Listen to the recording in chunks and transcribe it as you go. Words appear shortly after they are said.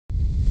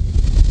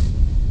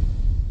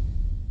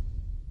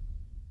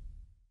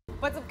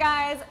What's up,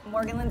 guys?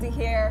 Morgan Lynzi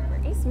here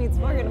for East Meets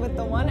Morgan with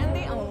the one and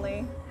the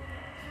only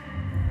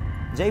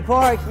J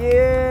Park,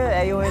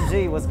 yeah!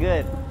 AOMG, what's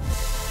good?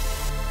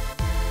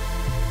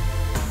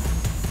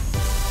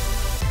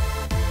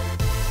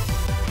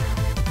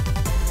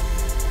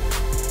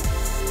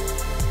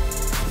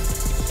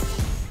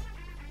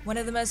 One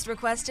of the most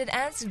requested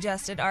and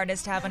suggested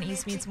artists to have on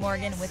East Meets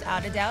Morgan,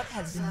 without a doubt,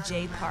 has been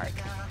J Park.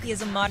 He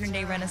is a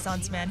modern-day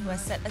Renaissance man who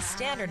has set a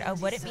standard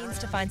of what it means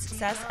to find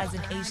success as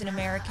an Asian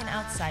American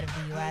outside of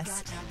the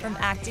U.S. From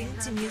acting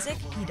to music,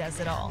 he does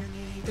it all.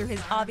 Through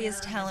his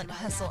obvious talent,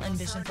 hustle, and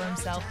vision for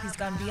himself, he's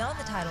gone beyond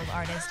the titled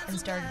artist and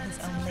started his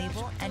own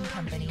label and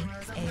company,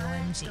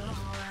 AOMG.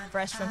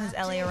 Fresh from his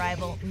LA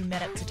arrival, we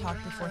met up to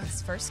talk before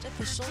his first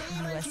official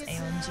U.S.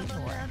 AOMG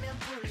tour.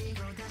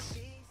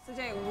 So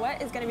Jay,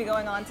 what is going to be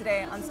going on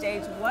today on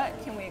stage? What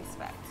can we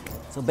expect?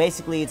 So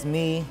basically it's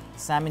me,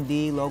 Simon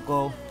D,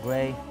 Loco,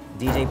 Gray,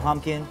 DJ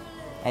Pumpkin,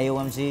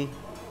 AOMG.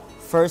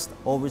 First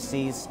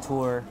overseas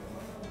tour,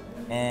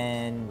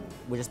 and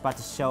we're just about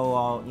to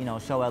show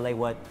show LA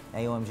what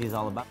AOMG is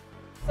all about.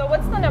 So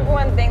what's the number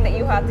one thing that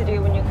you have to do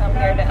when you come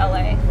here to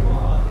LA?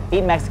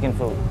 Eat Mexican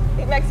food.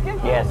 Eat Mexican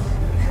food? Yes,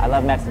 I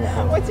love Mexican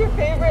food. What's your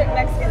favorite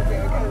Mexican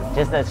food?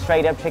 Just a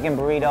straight up chicken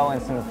burrito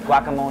and some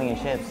guacamole and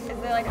chips. Is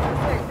there like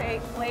a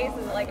specific place?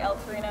 Is it like El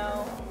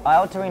Torino?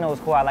 El Torino is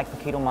cool. I like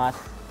Poquito Mas.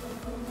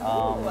 Ooh,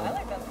 I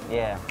like that.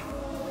 Yeah,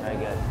 very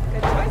good.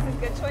 Good choices,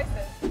 good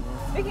choices.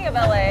 Speaking of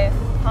LA,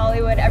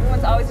 Hollywood,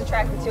 everyone's always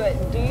attracted to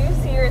it. Do you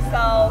see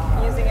yourself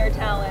using your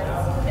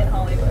talents in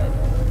Hollywood?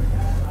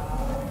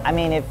 I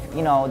mean, if,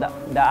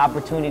 the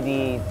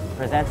opportunity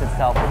presents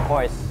itself, of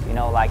course,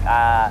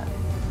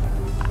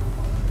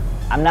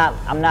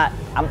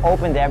 I'm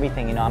open to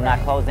everything, I'm not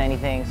closed to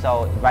anything,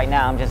 so right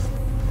now I'm just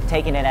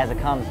taking it as it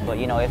comes, but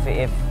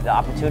if the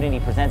opportunity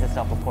presents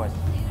itself, of course.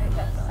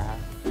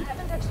 I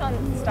haven't touched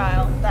on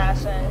style,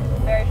 fashion,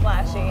 very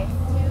flashy.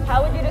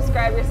 How would you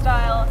describe your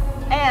style,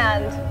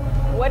 and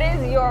what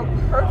is your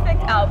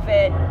perfect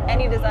outfit,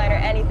 any designer,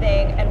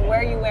 anything, and where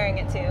are you wearing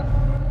it to?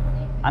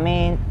 I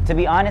mean, to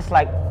be honest,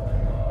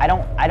 I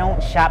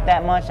don't shop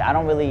that much. I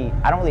don't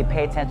really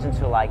pay attention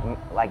to like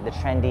the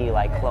trendy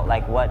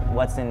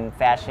what's in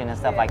fashion and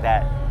stuff like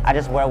that. I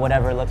just wear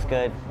whatever looks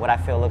good, what I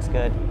feel looks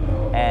good,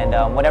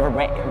 and whatever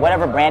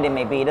brand it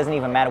may be. It doesn't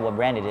even matter what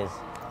brand it is.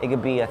 It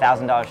could be a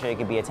 $1,000 shirt. It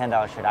could be a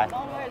 $10 shirt.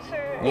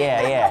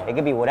 Yeah. It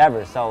could be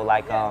whatever. So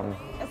as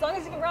long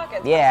as you can rock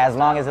it. Yeah, as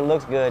long as it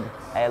looks good,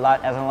 as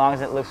long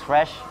as it looks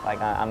fresh,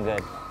 I'm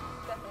good.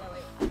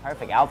 Definitely.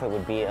 Perfect outfit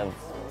would be a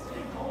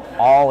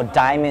all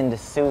diamond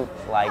suit,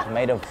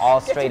 made of all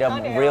straight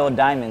up real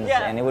diamonds,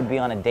 and it would be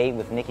on a date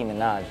with Nicki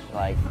Minaj,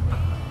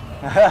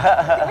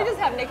 If we just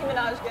have Nicki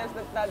Minaj gifts,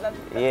 that's gonna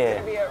be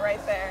it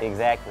right there.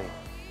 Exactly.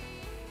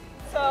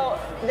 So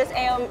this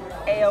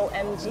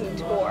AOMG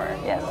tour,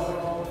 yes,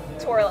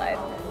 tour life.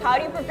 How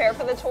do you prepare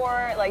for the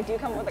tour? Do you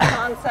come up with a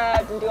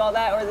concept and do all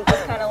that, or is it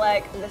just kind of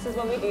this is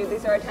what we do,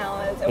 these are our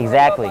talents, and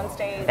exactly. we're up on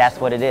stage? That's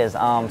what it is.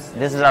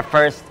 This is our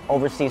first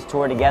overseas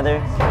tour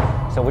together.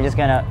 So we're just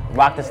gonna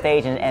rock the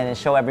stage and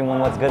show everyone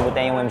what's good with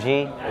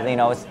AOMG.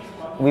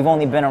 We've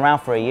only been around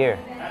for a year.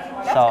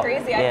 That's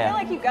crazy. I feel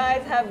like you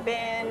guys have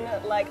been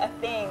a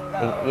thing,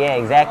 though. Yeah,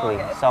 exactly.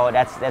 So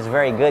that's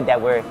very good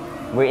that we're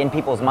in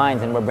people's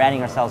minds and we're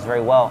branding ourselves very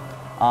well.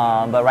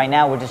 But right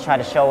now we're just trying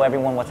to show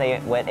everyone what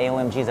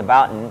AOMG is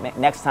about. And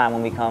next time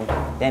when we come,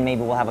 then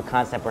maybe we'll have a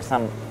concept or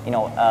some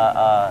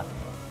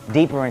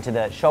deeper into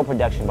the show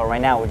production. But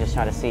right now we're just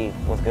trying to see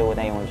what's good with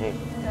AOMG.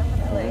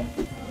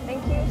 Definitely.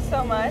 Thank you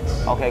so much.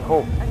 Okay,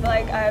 cool. I feel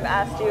like I've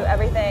asked you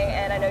everything,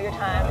 and I know your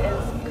time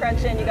is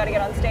crunching. You got to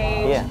get on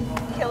stage. Yeah.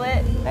 Kill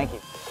it. Thank you.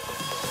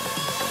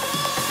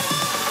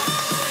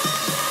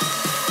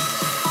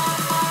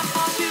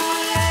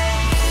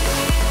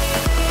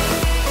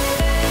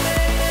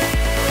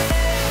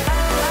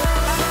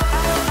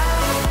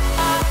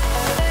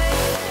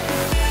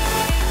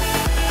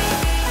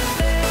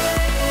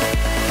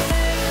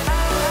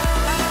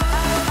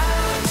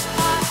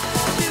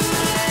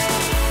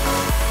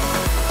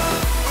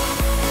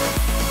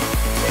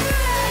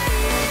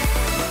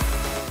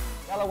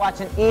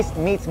 Watching East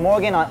Meets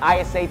Morgan on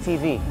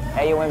ISAtv,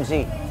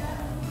 AOMG.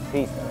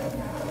 Peace.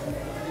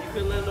 You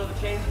feel a little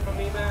change from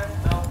me, man?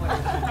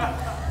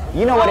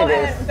 You know what it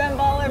is.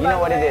 You know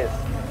what it is.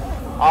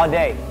 All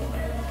day.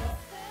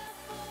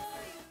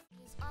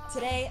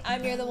 Today,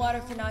 I'm near the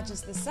water for not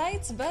just the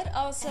sights, but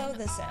also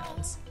the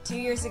sounds. 2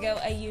 years ago,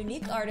 a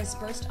unique artist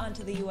burst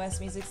onto the US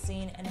music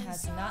scene and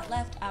has not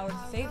left our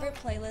favorite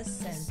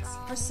playlist since.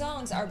 Her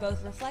songs are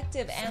both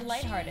reflective and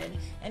lighthearted,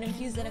 and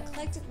infuse an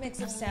eclectic mix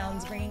of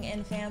sounds bringing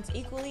in fans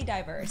equally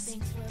diverse,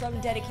 from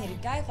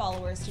dedicated guy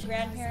followers to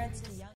grandparents to young